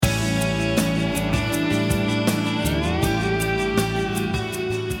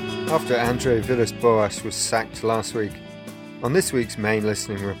after Andre Villas-Boas was sacked last week. On this week's main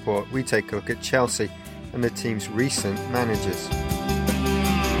listening report, we take a look at Chelsea and the team's recent managers.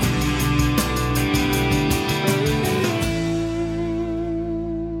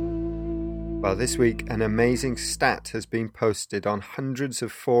 Well, this week an amazing stat has been posted on hundreds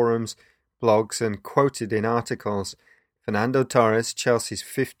of forums, blogs and quoted in articles. Fernando Torres, Chelsea's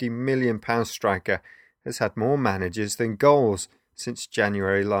 £50 million striker, has had more managers than goals since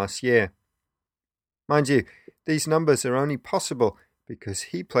January last year. Mind you, these numbers are only possible because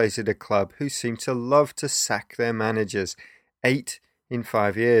he plays at a club who seem to love to sack their managers, 8 in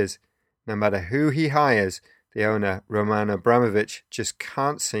 5 years. No matter who he hires, the owner, Roman Abramovich, just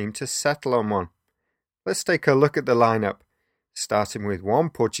can't seem to settle on one. Let's take a look at the lineup, starting with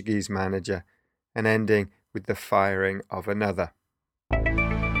one Portuguese manager and ending with the firing of another.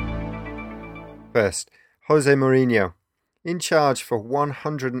 First, Jose Mourinho, in charge for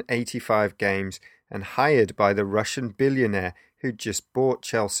 185 games and hired by the Russian billionaire who just bought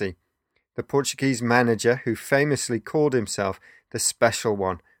Chelsea. The Portuguese manager, who famously called himself the Special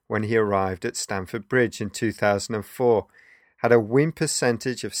One when he arrived at Stamford Bridge in 2004, had a win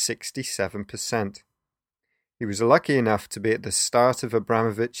percentage of 67%. He was lucky enough to be at the start of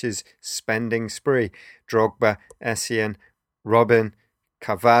Abramovich's spending spree. Drogba, Essien, Robben,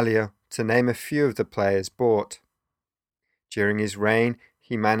 Carvalho, to name a few of the players bought. During his reign,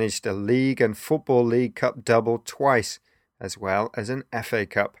 he managed a League and Football League Cup double twice, as well as an FA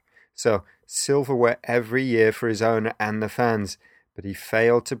Cup. So, silverware every year for his owner and the fans, but he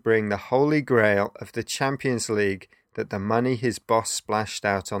failed to bring the holy grail of the Champions League that the money his boss splashed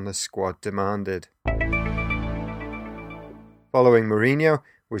out on the squad demanded. Following Mourinho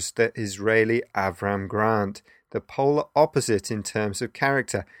was the Israeli Avram Grant, the polar opposite in terms of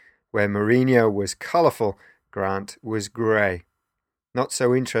character. Where Mourinho was colourful, Grant was grey. Not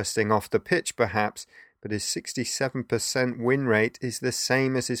so interesting off the pitch perhaps, but his 67% win rate is the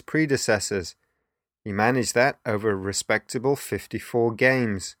same as his predecessors. He managed that over a respectable 54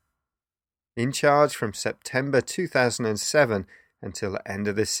 games. In charge from September 2007 until the end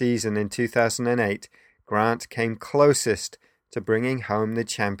of the season in 2008, Grant came closest to bringing home the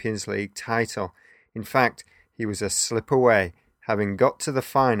Champions League title. In fact, he was a slip away, having got to the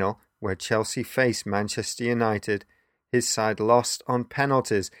final where Chelsea faced Manchester United. His side lost on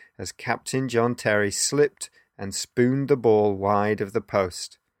penalties as captain John Terry slipped and spooned the ball wide of the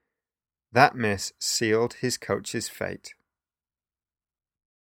post. That miss sealed his coach's fate.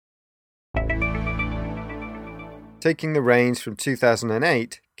 Taking the reins from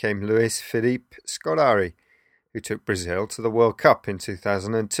 2008 came Luis Felipe Scolari, who took Brazil to the World Cup in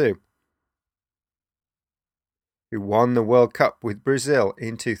 2002. Who won the World Cup with Brazil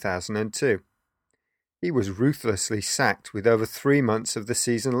in 2002. He was ruthlessly sacked with over 3 months of the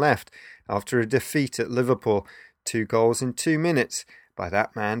season left after a defeat at Liverpool, 2 goals in 2 minutes by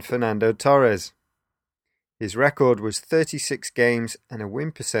that man Fernando Torres. His record was 36 games and a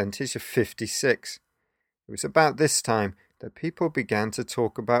win percentage of 56. It was about this time that people began to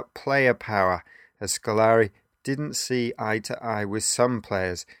talk about player power, as Scolari didn't see eye to eye with some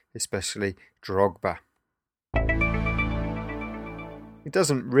players, especially Drogba. It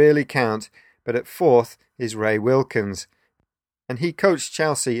doesn't really count, but at fourth is Ray Wilkins, and he coached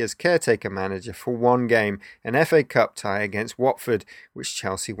Chelsea as caretaker manager for 1 game, an FA Cup tie against Watford, which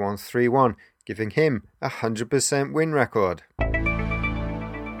Chelsea won 3-1, giving him a 100% win record.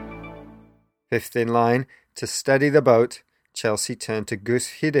 Fifth in line, to steady the boat, Chelsea turned to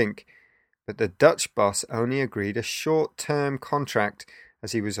Guus Hiddink, but the Dutch boss only agreed a short-term contract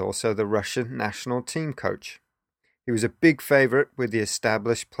as he was also the Russian national team coach. He was a big favourite with the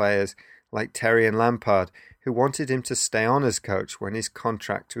established players like Terry and Lampard, who wanted him to stay on as coach when his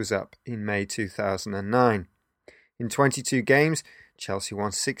contract was up in May 2009. In 22 games, Chelsea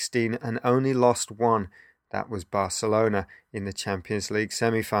won 16 and only lost 1. That was Barcelona in the Champions League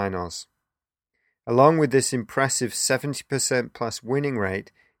semi-finals. Along with this impressive 70% plus winning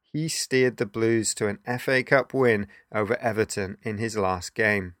rate, he steered the Blues to an FA Cup win over Everton in his last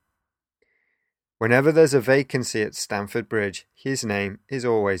game. Whenever there's a vacancy at Stamford Bridge, his name is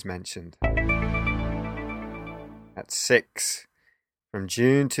always mentioned. At 6. From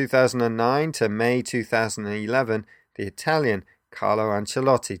June 2009 to May 2011, the Italian Carlo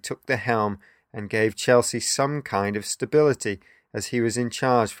Ancelotti took the helm and gave Chelsea some kind of stability as he was in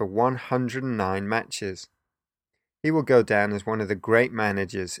charge for 109 matches. He will go down as one of the great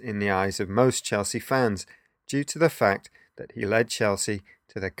managers in the eyes of most Chelsea fans due to the fact that he led Chelsea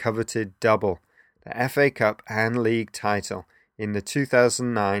to the coveted double, the FA Cup and League title, in the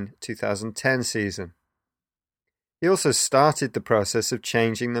 2009-2010 season. He also started the process of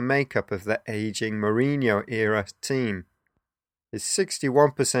changing the makeup of the ageing Mourinho-era team. His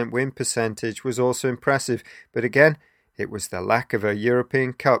 61% win percentage was also impressive, but again, it was the lack of a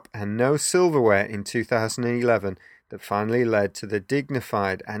European Cup and no silverware in 2011 that finally led to the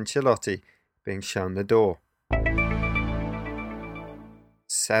dignified Ancelotti being shown the door.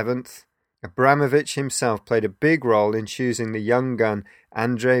 7th, Abramovich himself played a big role in choosing the young gun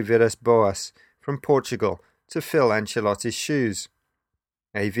André Villas-Boas from Portugal to fill Ancelotti's shoes.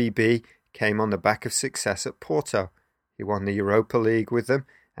 AVB came on the back of success at Porto. He won the Europa League with them,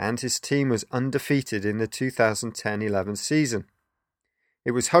 and his team was undefeated in the 2010-11 season.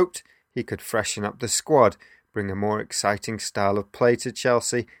 It was hoped he could freshen up the squad, bring a more exciting style of play to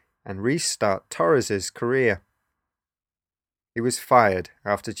Chelsea, and restart Torres' career. He was fired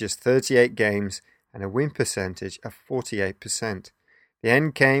after just 38 games and a win percentage of 48%. The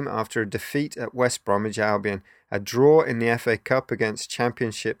end came after a defeat at West Bromwich Albion, a draw in the FA Cup against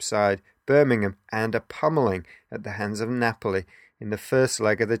Championship side Birmingham, and a pummelling at the hands of Napoli in the first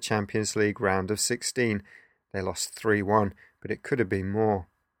leg of the Champions League round of 16. They lost 3-1, but it could have been more.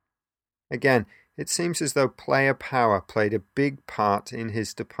 Again, it seems as though player power played a big part in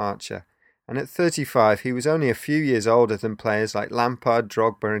his departure, and at 35 he was only a few years older than players like Lampard,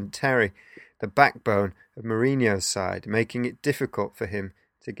 Drogba and Terry, the backbone of Mourinho's side, making it difficult for him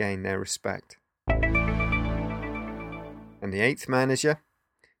to gain their respect. And the 8th manager?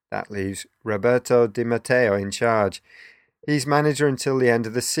 That leaves Roberto Di Matteo in charge. He's manager until the end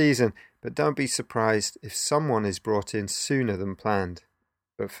of the season, but don't be surprised if someone is brought in sooner than planned.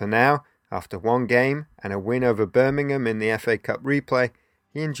 But for now, after one game and a win over Birmingham in the FA Cup replay,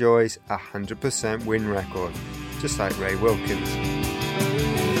 he enjoys a 100% win record, just like Ray Wilkins.